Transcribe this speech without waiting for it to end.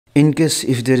In case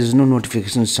if there is no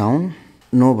notification sound,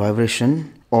 no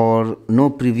vibration or no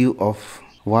preview of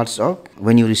WhatsApp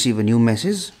when you receive a new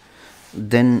message,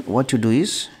 then what you do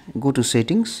is go to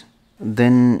settings,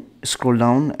 then scroll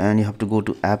down and you have to go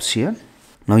to apps here.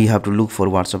 Now you have to look for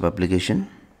WhatsApp application.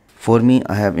 For me,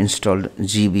 I have installed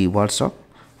GB WhatsApp,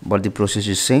 but the process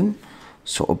is same.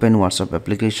 So open WhatsApp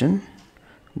application,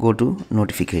 go to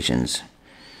notifications.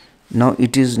 Now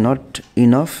it is not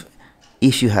enough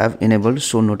if you have enabled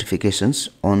show notifications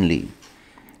only.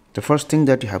 The first thing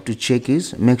that you have to check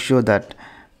is make sure that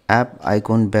app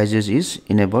icon badges is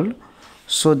enabled,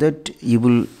 so that you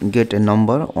will get a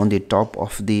number on the top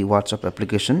of the WhatsApp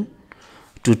application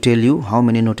to tell you how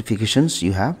many notifications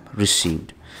you have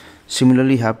received.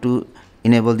 Similarly, you have to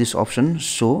enable this option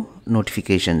show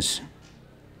notifications.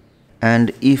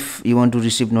 And if you want to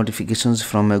receive notifications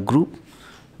from a group,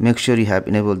 make sure you have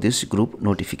enabled this group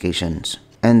notifications.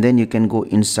 And then you can go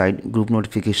inside group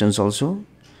notifications also.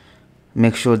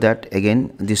 Make sure that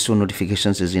again this show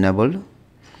notifications is enabled.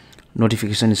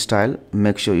 Notification style,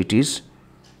 make sure it is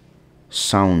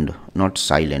sound, not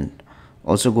silent.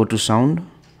 Also go to sound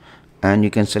and you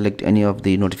can select any of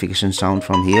the notification sound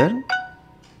from here.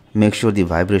 Make sure the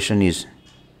vibration is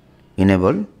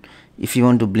enabled. If you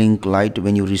want to blink light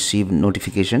when you receive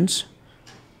notifications,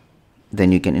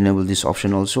 then you can enable this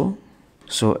option also.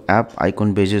 So app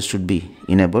icon badges should be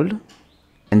enabled.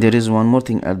 And there is one more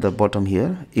thing at the bottom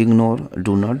here, ignore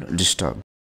do not disturb.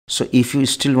 So if you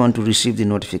still want to receive the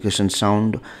notification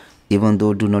sound even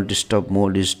though do not disturb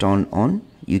mode is turned on,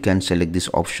 you can select this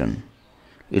option.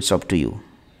 It's up to you.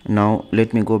 Now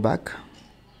let me go back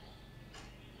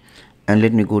and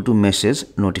let me go to message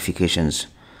notifications.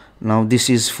 Now this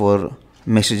is for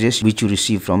messages which you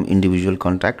receive from individual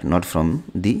contact, not from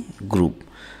the group.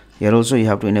 Here also you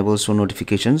have to enable show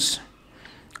notifications.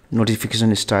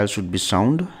 Notification style should be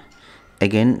sound.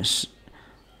 Again,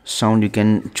 sound you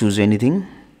can choose anything.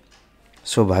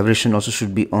 So vibration also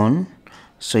should be on.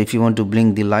 So if you want to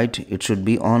blink the light, it should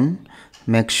be on.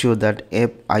 Make sure that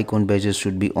app icon badges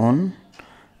should be on.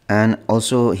 And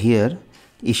also here,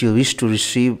 if you wish to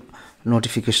receive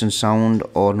notification sound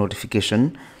or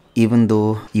notification even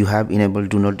though you have enabled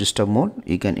do not disturb mode,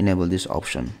 you can enable this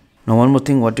option. Now one more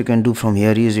thing what you can do from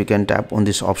here is you can tap on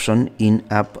this option in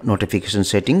app notification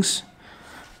settings,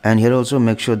 and here also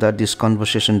make sure that this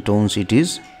conversation tones it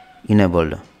is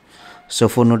enabled. So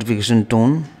for notification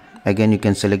tone, again you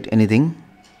can select anything.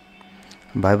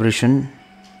 Vibration,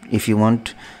 if you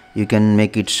want you can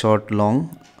make it short,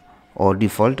 long or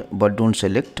default, but don't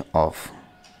select off.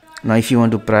 Now if you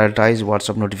want to prioritize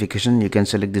WhatsApp notification, you can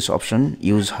select this option,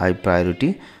 use high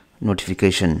priority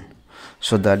notification,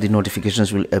 so that the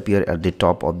notifications will appear at the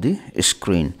top of the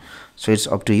screen. So it's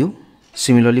up to you.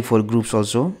 Similarly for groups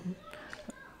also,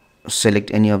 select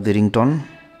any of the ringtone.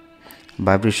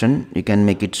 Vibration, you can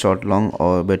make it short, long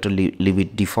or better leave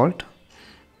it default.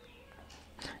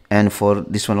 And for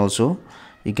this one also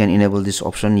you can enable this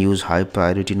option, use high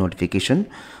priority notification,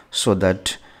 so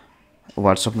that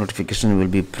WhatsApp notification will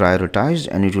be prioritized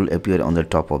and it will appear on the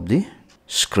top of the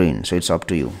screen. So it's up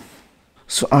to you.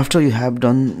 So after you have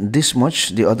done this much,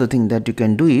 the other thing that you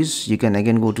can do is you can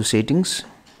again go to settings,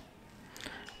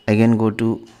 again go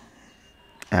to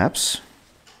apps,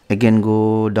 again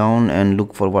go down and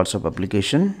look for WhatsApp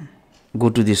application, go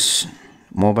to this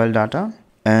mobile data,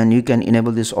 and you can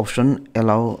enable this option,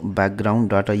 allow background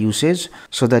data usage,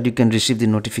 so that you can receive the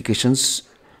notifications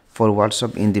for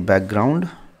WhatsApp in the background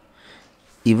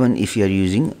even if you are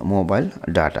using mobile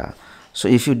data. So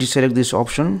if you deselect this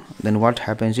option, then what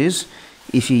happens is,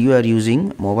 if you are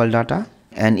using mobile data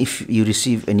and if you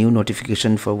receive a new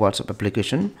notification for WhatsApp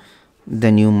application,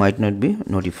 then you might not be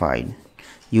notified.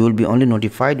 You will be only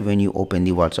notified when you open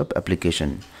the WhatsApp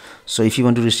application. So if you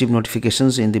want to receive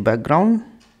notifications in the background,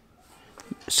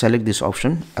 select this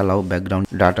option, allow background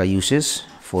data usage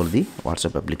for the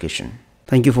WhatsApp application.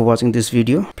 Thank you for watching this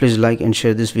video. Please like and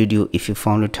share this video if you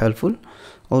found it helpful.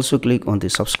 Also click on the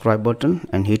subscribe button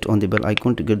and hit on the bell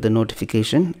icon to get the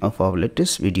notification of our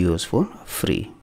latest videos for free.